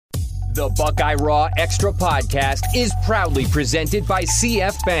The Buckeye Raw Extra Podcast is proudly presented by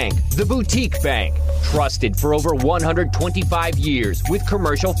CF Bank, the boutique bank. Trusted for over 125 years with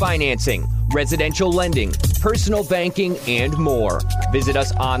commercial financing, residential lending, personal banking, and more. Visit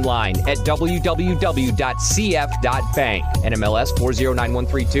us online at www.cf.bank. NMLS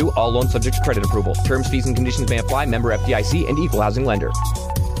 409132. All loans subject to credit approval. Terms, fees, and conditions may apply. Member FDIC and equal housing lender.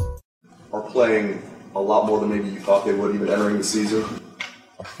 Are playing a lot more than maybe you thought they would even entering the season?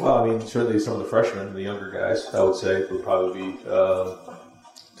 Well, I mean, certainly some of the freshmen, the younger guys, I would say, would probably be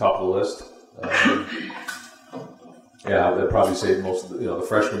top of the list. I'd probably say most of the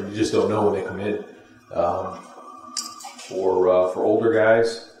freshmen, you just don't know when they come in. For older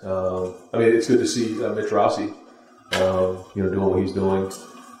guys, I mean, it's good to see Mitch Rossi, doing what he's doing.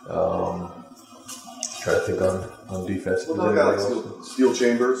 Try to think on defense. Steel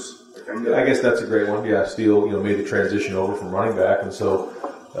Chambers. I guess that's a great one. Yeah, Steele, made the transition over from running back, and so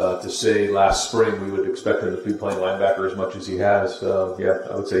to say last spring we would expect him to be playing linebacker as much as he has,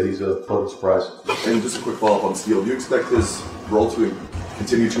 I would say he's a pleasant surprise. And just a quick follow-up on Steele. Do you expect his role to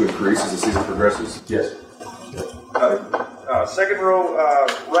continue to increase as the season progresses? Yes. Second row,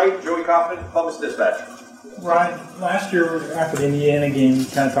 right, Joey Kaufman, Columbus Dispatch. Ryan, last year after the Indiana game, you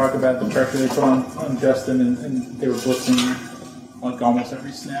kind of talked about the pressure they put on Justin, and they were blitzing like almost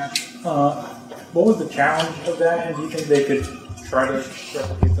every snap. What was the challenge of that, and do you think they could try to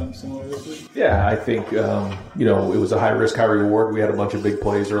replicate something similar this week? Yeah, I think, it was a high risk, high reward. We had a bunch of big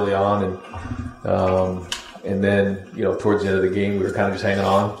plays early on, and then, towards the end of the game, we were kind of just hanging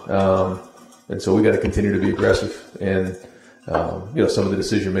on. And so we got to continue to be aggressive. And, some of the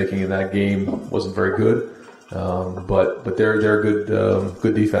decision making in that game wasn't very good. But they're a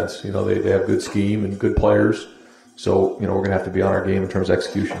good defense. They have good scheme and good players. So, we're going to have to be on our game in terms of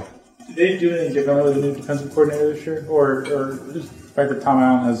execution. Did they do anything differently with the new defensive coordinator this year? Or just the fact that Tom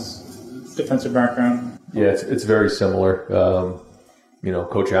Allen has defensive background? Yeah, it's very similar.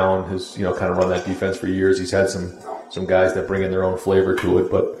 Coach Allen has, kind of run that defense for years. He's had some guys that bring in their own flavor to it,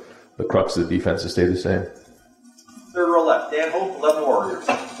 but the crux of the defense has stayed the same. Third row left, Dan Hope, 11 Warriors.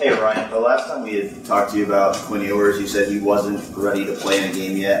 Hey, Ryan, the last time we had talked to you about Quinn Ewers, you said he wasn't ready to play in a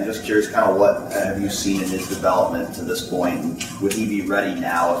game yet. I'm just curious, kind of what have you seen in his development to this point? Would he be ready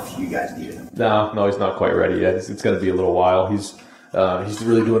now if you guys needed him? No, he's not quite ready yet. It's going to be a little while. He's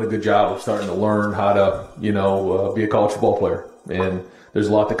really doing a good job of starting to learn how to, be a college football player. And there's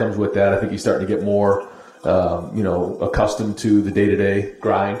a lot that comes with that. I think he's starting to get more, accustomed to the day-to-day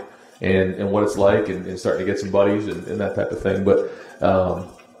grind and what it's like and starting to get some buddies and that type of thing. But,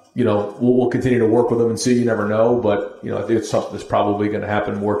 we'll continue to work with him and see. You never know. But, I think it's something that's probably going to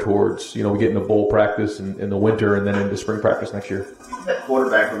happen more towards, we get into bowl practice in the winter and then into spring practice next year. That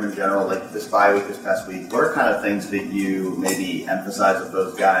quarterback room in general, like this bye week, this past week, what are kind of things that you maybe emphasize with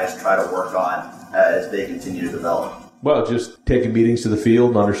those guys, try to work on as they continue to develop? Well, just taking meetings to the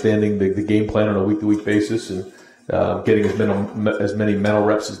field and understanding the game plan on a week-to-week basis and getting as many mental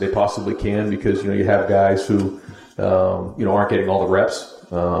reps as they possibly can because, you have guys who, aren't getting all the reps.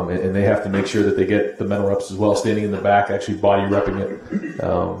 And they have to make sure that they get the mental reps as well, standing in the back, actually body repping it,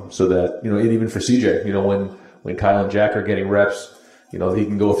 so that, and even for CJ, when Kyle and Jack are getting reps, he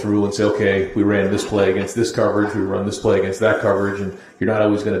can go through and say, okay, we ran this play against this coverage, we run this play against that coverage, and you're not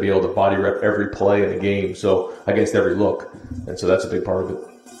always going to be able to body rep every play in a game, so against every look. And so that's a big part of it.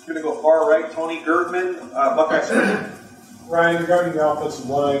 Going to go far right, Tony Girdman, Buckeye Center. Ryan, regarding the offensive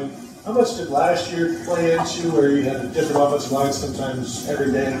line, how much did last year play into where you had a different offensive line sometimes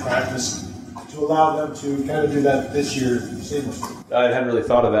every day in practice to allow them to kind of do that this year seamlessly? I hadn't really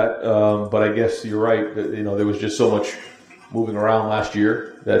thought of that, but I guess you're right. There was just so much moving around last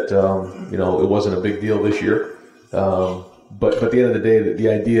year that, it wasn't a big deal this year. But at the end of the day, the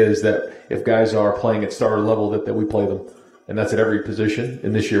idea is that if guys are playing at starter level, that we play them. And that's at every position.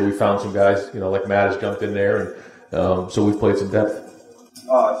 And this year we found some guys, like Matt has jumped in there. And so we've played some depth.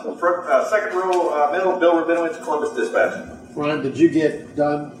 Second row, middle, Bill Rabinowitz, Columbus Dispatch. Ron, what did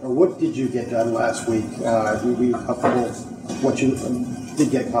you get done last week? Were you comfortable with what you did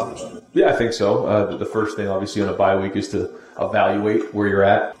get accomplished? Yeah, I think so. The first thing, obviously, on a bye week is to evaluate where you're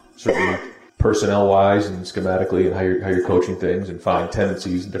at, certainly personnel-wise and schematically, and how you're coaching things, and find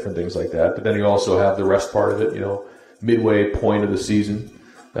tendencies and different things like that. But then you also have the rest part of it. Midway point of the season.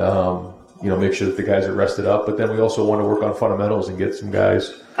 Make sure that the guys are rested up. But then we also want to work on fundamentals and get some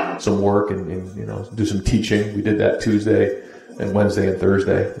guys some work and do some teaching. We did that Tuesday and Wednesday and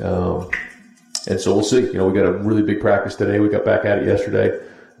Thursday. And so we'll see. We got a really big practice today. We got back at it yesterday.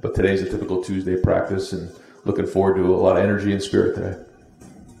 But today's a typical Tuesday practice and looking forward to a lot of energy and spirit today.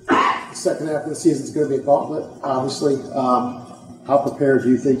 The second half of the season is going to be a gauntlet, obviously. How prepared do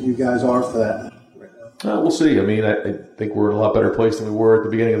you think you guys are for that? We'll see. I mean, I think we're in a lot better place than we were at the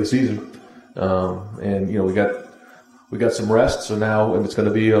beginning of the season. And we got some rest, so now it's going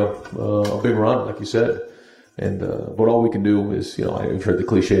to be a big run, like you said. And but all we can do is, I've heard the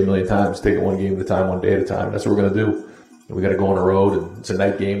cliche a million times: take it one game at a time, one day at a time. That's what we're going to do. And we got to go on the road, and it's a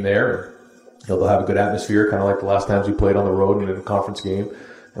night game there. And they'll have a good atmosphere, kind of like the last times we played on the road and in a conference game.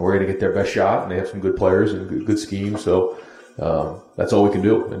 And we're going to get their best shot, and they have some good players and good schemes. So that's all we can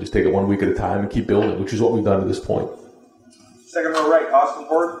do, and just take it 1 week at a time and keep building, which is what we've done to this point. Second row right, Austin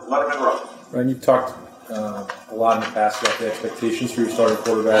Ford, Letterman row. Ryan, you've talked a lot in the past about the expectations for your starting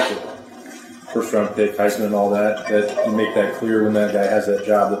quarterback, first round pick, Heisman, and all that you make that clear when that guy has that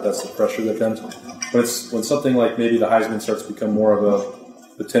job, that's the pressure that comes. But when something like maybe the Heisman starts to become more of a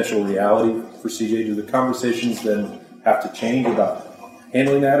potential reality for CJ, do the conversations then have to change about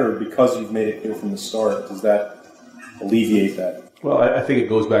handling that, or because you've made it clear from the start, does that alleviate that? Well, I think it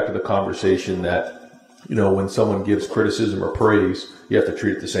goes back to the conversation that, when someone gives criticism or praise, you have to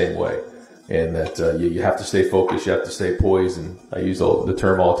treat it the same way. And that you have to stay focused, you have to stay poised. And I use the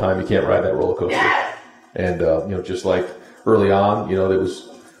term all the time, you can't ride that roller coaster. And, just like early on, there was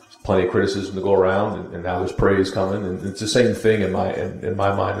plenty of criticism to go around, and now there's praise coming. And it's the same thing in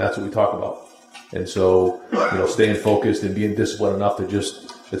my mind. That's what we talk about. And so, staying focused and being disciplined enough to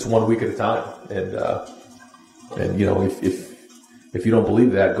it's 1 week at a time. And if you don't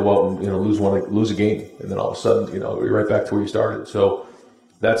believe that, go out and lose a game, and then all of a sudden you're right back to where you started. So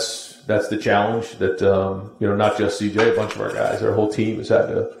that's the challenge that not just CJ, a bunch of our guys, our whole team has had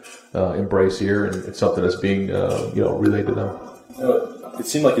to embrace here, and it's something that's being relayed to them. It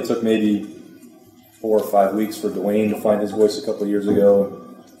seemed like it took maybe 4 or 5 weeks for Dwayne to find his voice a couple of years ago,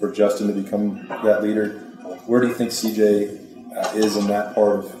 and for Justin to become that leader. Where do you think CJ is in that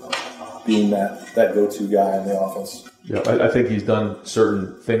part of being that go-to guy in the offense? Yeah, I think he's done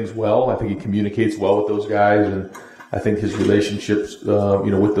certain things well. I think he communicates well with those guys, and I think his relationships,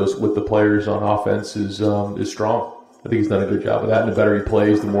 with the players on offense is strong. I think he's done a good job of that. And the better he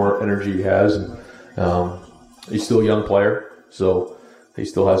plays, the more energy he has. And he's still a young player, so he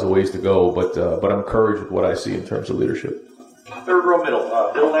still has a ways to go. But I'm encouraged with what I see in terms of leadership. Third row middle,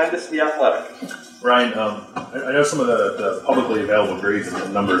 Bill Landis, The Athletic. Ryan, I know some of the publicly available grades and the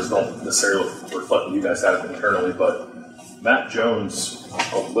numbers don't necessarily reflect what you guys have internally, but Matt Jones,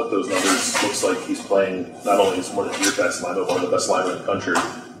 with those numbers, looks like he's playing not only as one of your best linemen, but one of the best linemen in the country.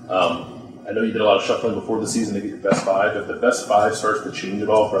 I know you did a lot of shuffling before the season to get your best five. If the best five starts to change at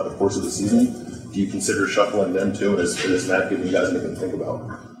all throughout the course of the season, do you consider shuffling them too? Is Matt giving you guys anything to think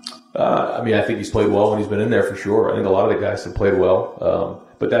about? I think he's played well when he's been in there for sure. I think a lot of the guys have played well.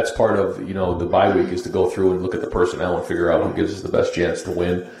 But that's part of, the bye week is to go through and look at the personnel and figure out who gives us the best chance to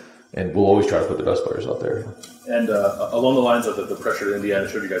win. And we'll always try to put the best players out there. And along the lines of the pressure that Indiana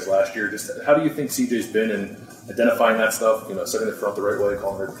showed you guys last year, just how do you think CJ's been in identifying that stuff, setting the front the right way,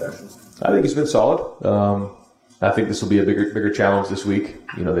 calling great protections? I think he's been solid. I think this will be a bigger challenge this week.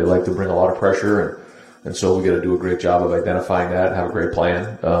 They like to bring a lot of pressure, and so we got to do a great job of identifying that and have a great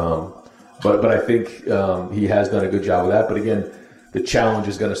plan. But I think he has done a good job of that. But again, the challenge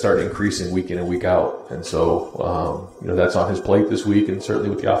is going to start increasing week in and week out. And so, that's on his plate this week, and certainly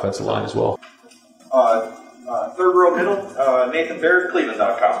with the offensive line as well. Third row middle, Nathan Barrett,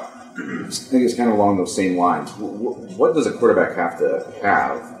 Cleveland.com. I think it's kind of along those same lines. What does a quarterback have to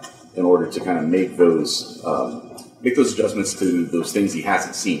have in order to kind of make those adjustments to those things he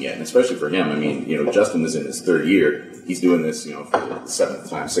hasn't seen yet? And especially for him, Justin is in his third year. He's doing this, for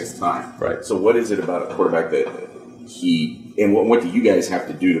the sixth time. Right. So what is it about a quarterback that what do you guys have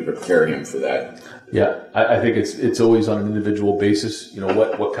to do to prepare him for that? Yeah, I think it's always on an individual basis.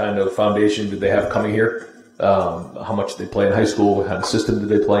 What kind of foundation did they have coming here? How much did they play in high school? What kind of system did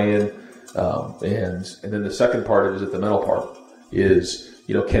they play in? And then the second part of it is the mental part is,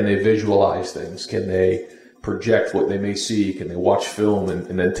 can they visualize things? Can they project what they may see? Can they watch film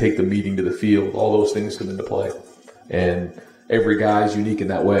and then take the meeting to the field? All those things come into play. And every guy is unique in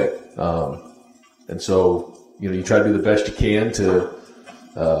that way. And so, you try to do the best you can to,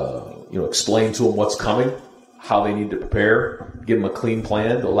 explain to them what's coming, how they need to prepare, give them a clean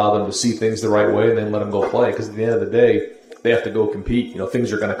plan to allow them to see things the right way, and then let them go play. Because at the end of the day, they have to go compete.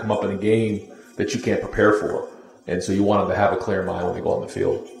 Things are going to come up in a game that you can't prepare for. And so you want them to have a clear mind when they go on the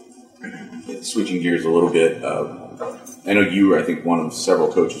field. Switching gears a little bit, I know you were, I think, one of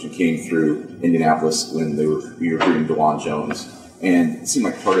several coaches who came through Indianapolis when you were recruiting DeJuan Jones. And it seemed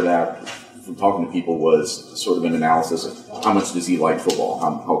like part of that, from talking to people, was sort of an analysis of how much does he like football,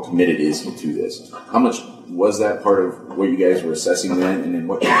 how committed is he to this. How much was that part of what you guys were assessing then, and then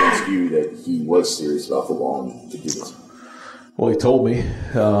what convinced you that he was serious about football and to do this? Well, he told me,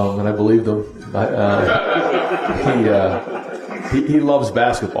 and I believed him. He loves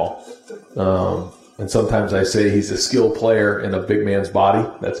basketball. And sometimes I say he's a skilled player in a big man's body.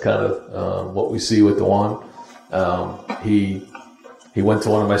 That's kind of what we see with DeJuan. He went to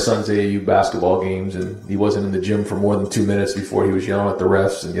one of my son's AAU basketball games, and he wasn't in the gym for more than 2 minutes before he was yelling at the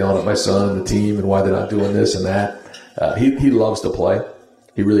refs and yelling at my son and the team and why they're not doing this and that. He loves to play.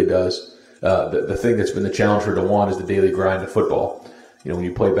 He really does. The thing that's been the challenge for DeJuan is the daily grind of football. When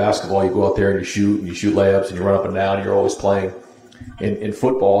you play basketball, you go out there and you shoot layups and you run up and down and you're always playing. In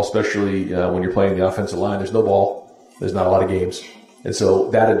football, especially when you're playing the offensive line, there's no ball. There's not a lot of games. And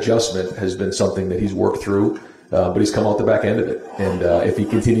so that adjustment has been something that he's worked through, but he's come out the back end of it. And if he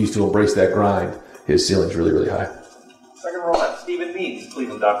continues to embrace that grind, his ceiling's really, really high. Second row at Stephen Means,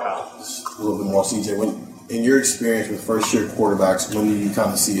 Cleveland.com. Just a little bit more, CJ. In your experience with first-year quarterbacks, when do you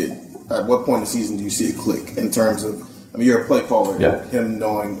kind of see it? At what point in the season do you see it click in terms of, you're a play caller. Yeah. Him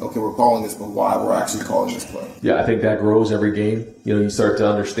knowing, okay, we're calling this, but why we're actually calling this play. Yeah, I think that grows every game. You start to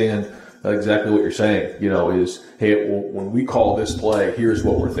understand exactly what you're saying. Is, hey, when we call this play, here's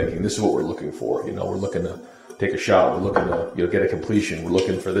what we're thinking. This is what we're looking for. We're looking to take a shot. We're looking to get a completion. We're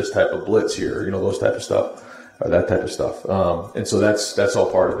looking for this type of blitz here. Those type of stuff, or that type of stuff. And so that's all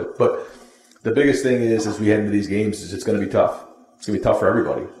part of it. But the biggest thing is, as we head into these games, is it's going to be tough. It's going to be tough for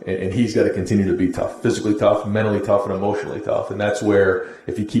everybody. And he's got to continue to be tough, physically tough, mentally tough, and emotionally tough. And that's where,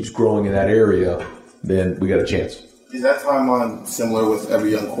 if he keeps growing in that area, then we got a chance. Is that timeline similar with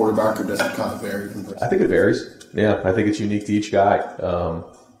every young quarterback, or does it kind of vary from person? I think it varies. Yeah, I think it's unique to each guy.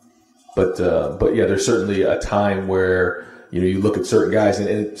 But yeah, there's certainly a time where, you look at certain guys,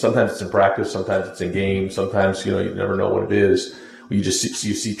 and sometimes it's in practice, sometimes it's in games, sometimes, you never know what it is. You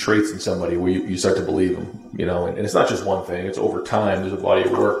see traits in somebody where you start to believe them, and it's not just one thing. It's over time. There's a body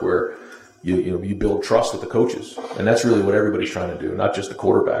of work where you build trust with the coaches, and that's really what everybody's trying to do, not just the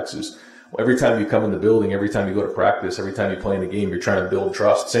quarterbacks. Is every time you come in the building, every time you go to practice, every time you play in a game, you're trying to build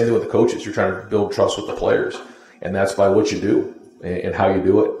trust. Same thing with the coaches. You're trying to build trust with the players, and that's by what you do and how you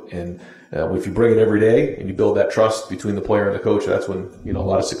do it. And if you bring it every day and you build that trust between the player and the coach, that's when a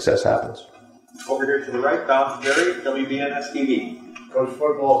lot of success happens. Over here to the right, Tom Jerry, WBNS TV. Coach,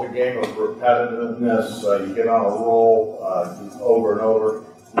 football is a game of repetitiveness. You get on a roll over and over.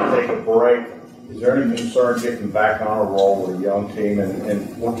 You take a break. Is there any concern getting back on a roll with a young team?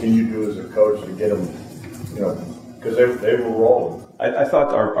 And what can you do as a coach to get them, because they were rolling? I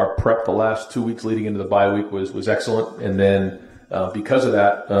thought our prep the last 2 weeks leading into the bye week was excellent. And then because of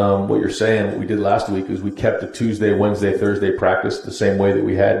that, what you're saying, what we did last week is we kept the Tuesday, Wednesday, Thursday practice the same way that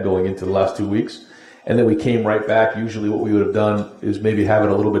we had going into the last 2 weeks. And then we came right back. Usually what we would have done is maybe have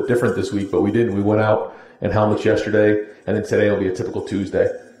it a little bit different this week, but we didn't. We went out and helmets yesterday, and then today will be a typical Tuesday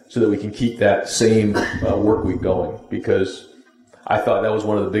so that we can keep that same work week going, because I thought that was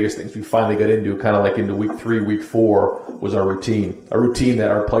one of the biggest things we finally got into, kind of like into week 3, week 4, was our routine. A routine that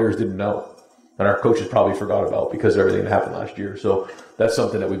our players didn't know and our coaches probably forgot about because of everything that happened last year. So that's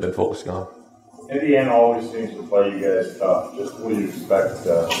something that we've been focusing on. Indiana always seems to play you guys tough. Just what do you expect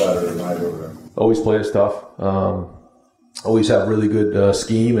Saturday night over there? Always play us tough. Always have really good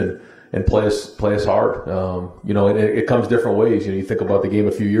scheme and play us hard. It comes different ways. You think about the game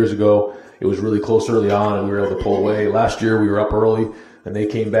a few years ago. It was really close early on, and we were able to pull away. Last year we were up early, and they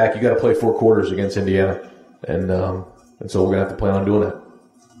came back. You got to play 4 quarters against Indiana, and so we're gonna have to plan on doing that.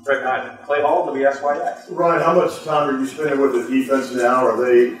 Right now, Clay Hall, WSYX. Ryan, how much time are you spending with the defense now? Are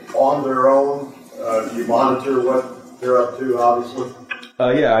they on their own? Do you monitor what they're up to, obviously?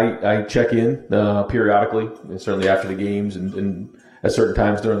 Yeah, I check in periodically, and certainly after the games and at certain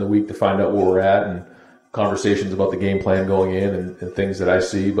times during the week to find out where we're at and conversations about the game plan going in and things that I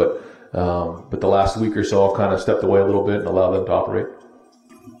see. But the last week or so, I've kind of stepped away a little bit and allowed them to operate.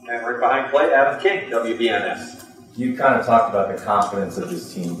 And right behind Clay, Adam King, WBNS. You kind of talked about the confidence of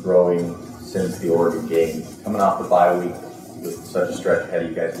this team growing since the Oregon game. Coming off the bye week with such a stretch ahead of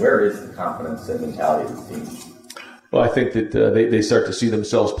you guys, where is the confidence and mentality of the team? Well, I think that they start to see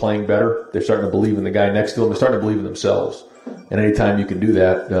themselves playing better. They're starting to believe in the guy next to them. They're starting to believe in themselves. And anytime you can do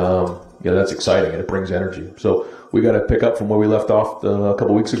that, that's exciting and it brings energy. So we got to pick up from where we left off a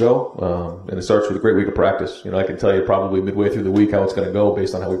couple weeks ago. And it starts with a great week of practice. I can tell you probably midway through the week how it's going to go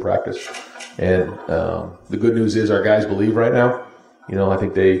based on how we practice. And the good news is our guys believe right now. I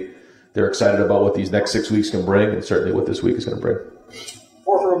think they're excited about what these next 6 weeks can bring, and certainly what this week is going to bring.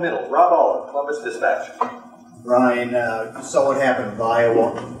 Fourth row middle, Rob Aller, Columbus Dispatch. Ryan, you saw what happened with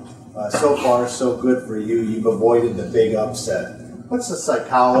Iowa. So far, so good for you. You've avoided the big upset. What's the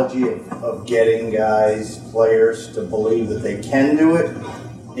psychology of getting guys, players, to believe that they can do it?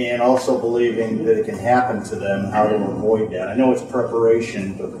 and also believing that it can happen to them, how to avoid that. I know it's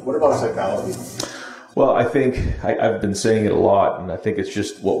preparation, but what about psychology? Well, I think I've been saying it a lot, and I think it's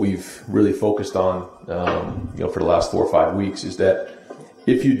just what we've really focused on, for the last 4 or 5 weeks, is that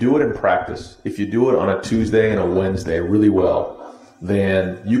if you do it in practice, if you do it on a Tuesday and a Wednesday really well,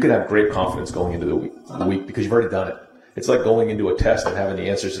 then you can have great confidence going into the week because you've already done it. It's like going into a test and having the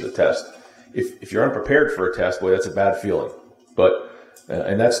answers to the test. If you're unprepared for a test, boy, that's a bad feeling. But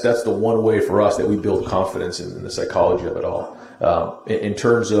and that's the one way for us that we build confidence in the psychology of it all. In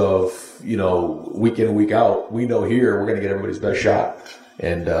terms of, week in and week out, we know here we're going to get everybody's best shot,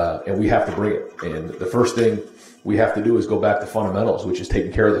 and we have to bring it. And the first thing we have to do is go back to fundamentals, which is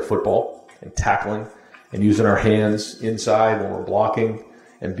taking care of the football and tackling and using our hands inside when we're blocking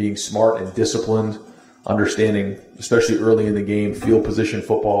and being smart and disciplined, understanding, especially early in the game, field position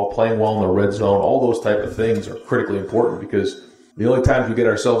football, playing well in the red zone. All those type of things are critically important because the only times we get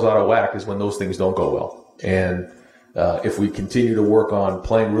ourselves out of whack is when those things don't go well. And if we continue to work on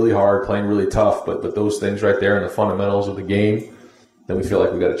playing really hard, playing really tough, but those things right there and the fundamentals of the game, then we feel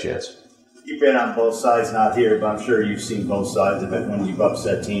like we got a chance. You've been on both sides, not here, but I'm sure you've seen both sides of it when you've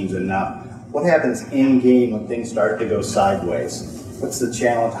upset teams and not. What happens in game when things start to go sideways? What's the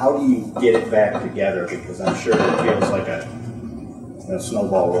challenge? How do you get it back together? Because I'm sure it feels like a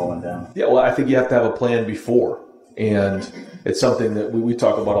snowball rolling down. Yeah, well, I think you have to have a plan before. And it's something that we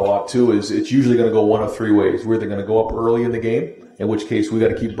talk about a lot too, is it's usually going to go one of 3 ways. We're either going to go up early in the game, in which case we got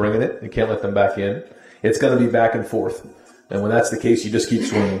to keep bringing it. You can't let them back in. It's going to be back and forth. And when that's the case, you just keep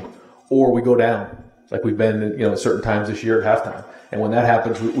swinging. Or we go down, like we've been at certain times this year at halftime. And when that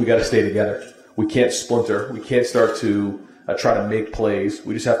happens, we got to stay together. We can't splinter. We can't start to try to make plays.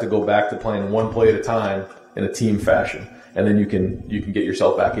 We just have to go back to playing one play at a time in a team fashion. And then you can get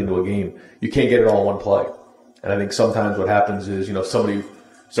yourself back into a game. You can't get it all in one play. And I think sometimes what happens is, somebody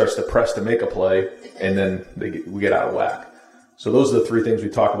starts to press to make a play, and then we get out of whack. So those are the 3 things we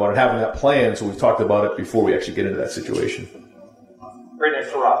talk about, and having that plan. So we've talked about it before we actually get into that situation. Right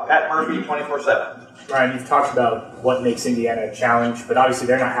next to Rob, Pat Murphy, 24/7. Ryan, you've talked about what makes Indiana a challenge, but obviously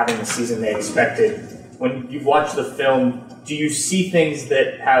they're not having the season they expected. When you've watched the film, do you see things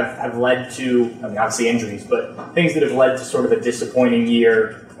that have led to, obviously injuries, but things that have led to sort of a disappointing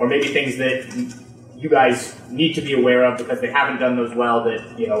year, or maybe things that you guys need to be aware of because they haven't done those well that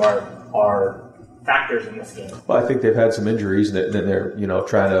are factors in this game? Well, I think they've had some injuries, and they're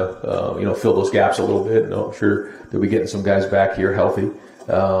trying to fill those gaps a little bit. And I'm sure they'll be getting some guys back here healthy.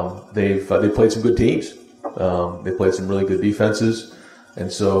 They've played some good teams. They played some really good defenses,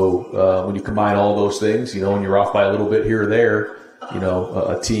 and so when you combine all those things, when you're off by a little bit here or there,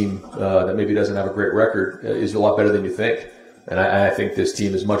 a team that maybe doesn't have a great record is a lot better than you think. And I think this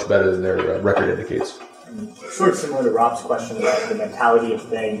team is much better than their record indicates. Sort of similar to Rob's question about the mentality of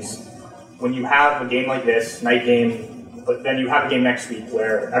things. When you have a game like this, night game, but then you have a game next week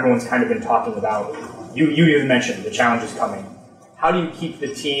where everyone's kind of been talking about, you even mentioned the challenge is coming. How do you keep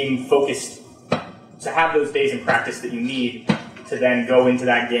the team focused to have those days in practice that you need to then go into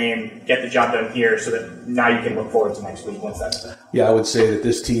that game, get the job done here so that now you can look forward to next week once that's done? Yeah, I would say that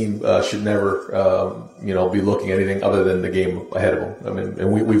this team should never, be looking at anything other than the game ahead of them.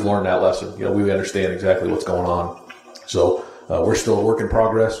 And we've learned that lesson. We understand exactly what's going on. So we're still a work in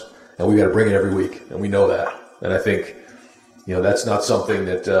progress, and we got to bring it every week, and we know that. And I think, that's not something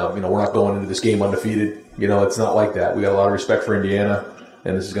that, we're not going into this game undefeated. It's not like that. We got a lot of respect for Indiana,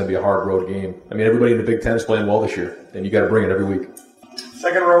 and this is going to be a hard road game. Everybody in the Big Ten is playing well this year, and you got to bring it every week.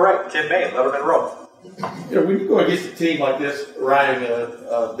 Second row right, Tim May, Letterman Row. When you go against a team like this, Ryan,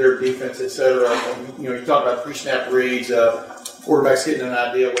 their defense, et cetera, you talk about pre-snap reads, quarterbacks getting an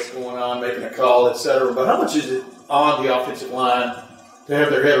idea of what's going on, making a call, et cetera. But how much is it on the offensive line to have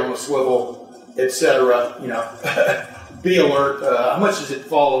their head on a swivel, et cetera, be alert? How much does it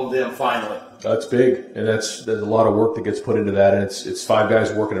fall on them finally? That's big, and there's a lot of work that gets put into that, and it's 5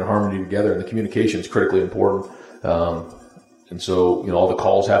 guys working in harmony together, and the communication is critically important. And so, all the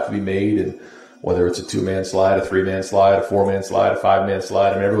calls have to be made, and whether it's a 2-man slide, a 3-man slide, a 4-man slide, a 5-man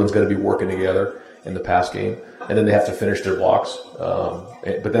slide, everyone's got to be working together in the pass game, and then they have to finish their blocks.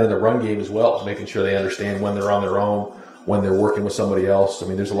 But then in the run game as well, making sure they understand when they're on their own, when they're working with somebody else.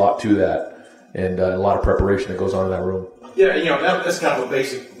 There's a lot to that, and a lot of preparation that goes on in that room. Yeah, that's kind of a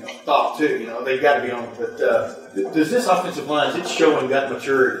basic thought too. They've got to be on it. But does this offensive line, is it showing that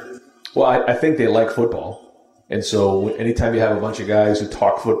maturity? Well, I think they like football. And so anytime you have a bunch of guys who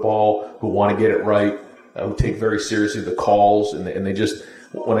talk football, who want to get it right, who take very seriously the calls, and they just,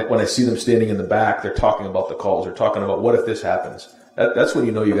 when I see them standing in the back, they're talking about the calls. They're talking about what if this happens. That's when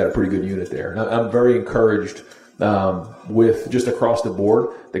you know you got a pretty good unit there. And I'm very encouraged with just across the board,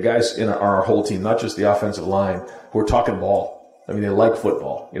 the guys in our whole team, not just the offensive line, who are talking ball. I mean, they like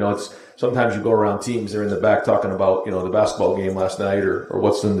football. It's sometimes you go around teams, they're in the back talking about, the basketball game last night or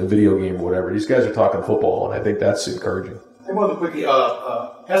what's in the video game or whatever. These guys are talking football, and I think that's encouraging. Hey, one other quickie.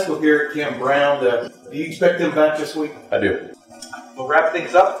 Haskell Garrett, Cam Brown, do you expect them back this week? I do. We'll wrap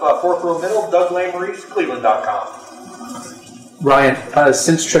things up. Fourth row middle, Doug Lamarice, Cleveland.com. Ryan,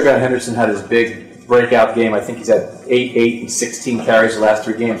 since Trevon Henderson had his big breakout game, I think he's had 8, and 16 carries the last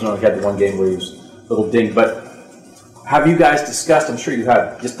 3 games. I know he had the one game where he was a little dinged, but have you guys discussed, I'm sure you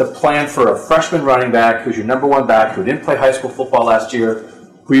have, just the plan for a freshman running back who's your number 1 back, who didn't play high school football last year,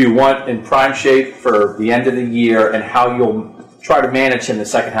 who you want in prime shape for the end of the year, and how you'll try to manage him the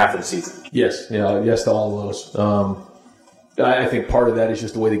second half of the season? Yes, yes to all of those. I think part of that is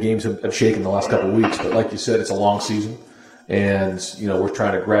just the way the games have shaken the last couple of weeks. But like you said, it's a long season, and we're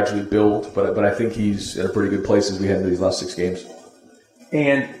trying to gradually build. But I think he's in a pretty good place as we head into these last 6 games.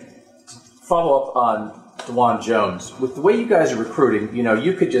 And follow up on DeJuan Jones. With the way you guys are recruiting,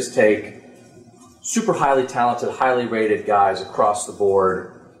 you could just take super highly talented, highly rated guys across the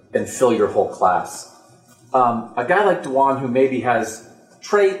board and fill your whole class. A guy like DeJuan who maybe has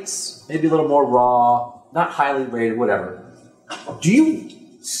traits, maybe a little more raw, not highly rated, whatever. Do you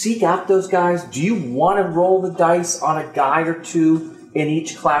seek out those guys? Do you want to roll the dice on a guy or two in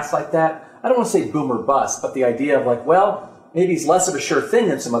each class like that? I don't want to say boom or bust, but the idea of maybe he's less of a sure thing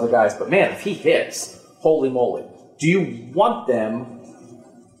than some other guys, but man, if he hits, holy moly. Do you want them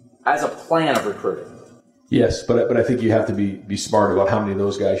as a plan of recruiting? Yes, but I think you have to be smart about how many of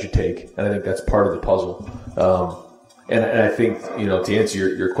those guys you take, and I think that's part of the puzzle. And I think, to answer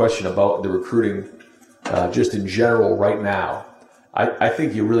your question about the recruiting just in general right now, I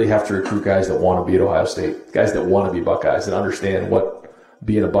think you really have to recruit guys that want to be at Ohio State, guys that want to be Buckeyes and understand what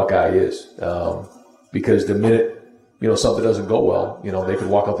being a Buckeye is. Because the minute, something doesn't go well, they could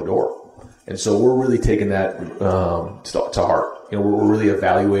walk out the door. And so we're really taking that to heart. We're really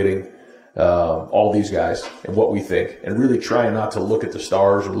evaluating all these guys and what we think, and really trying not to look at the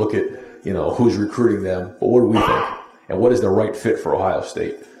stars or look at, who's recruiting them, but what do we think? And what is the right fit for Ohio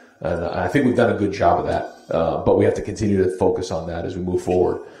State? And I think we've done a good job of that, but we have to continue to focus on that as we move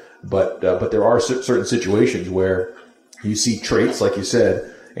forward. But there are certain situations where you see traits, like you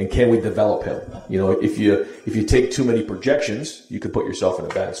said, and can we develop him? If you take too many projections, you could put yourself in a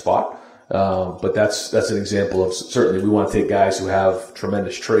bad spot. But that's an example of, certainly we want to take guys who have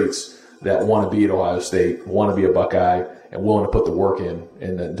tremendous traits that want to be at Ohio State, want to be a Buckeye, and willing to put the work in.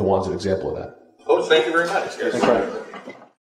 And DeJuan's an example of that. Coach, thank you very much, guys. Thanks, Brian.